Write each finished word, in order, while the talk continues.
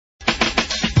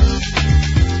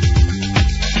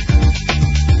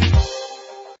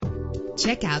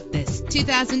Check out this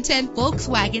 2010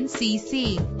 Volkswagen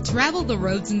CC. Travel the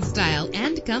roads in style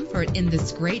and comfort in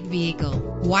this great vehicle.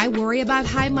 Why worry about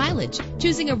high mileage?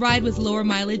 Choosing a ride with lower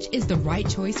mileage is the right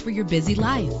choice for your busy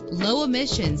life. Low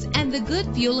emissions and the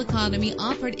good fuel economy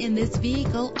offered in this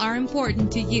vehicle are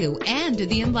important to you and to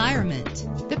the environment.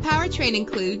 The powertrain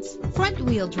includes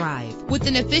front-wheel drive with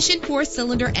an efficient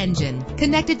 4-cylinder engine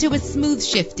connected to a smooth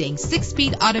shifting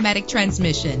 6-speed automatic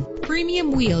transmission.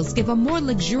 Premium wheels give a more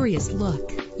luxurious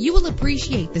look. You will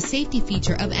appreciate the safety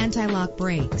feature of anti-lock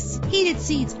brakes. Heated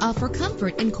seats offer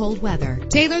comfort in cold weather.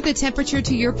 Tailor the temperature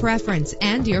to your preference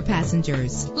and your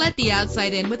passengers. Let the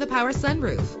outside in with a power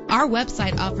sunroof. Our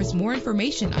website offers more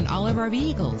information on all of our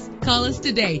vehicles. Call us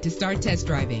today to start test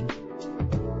driving.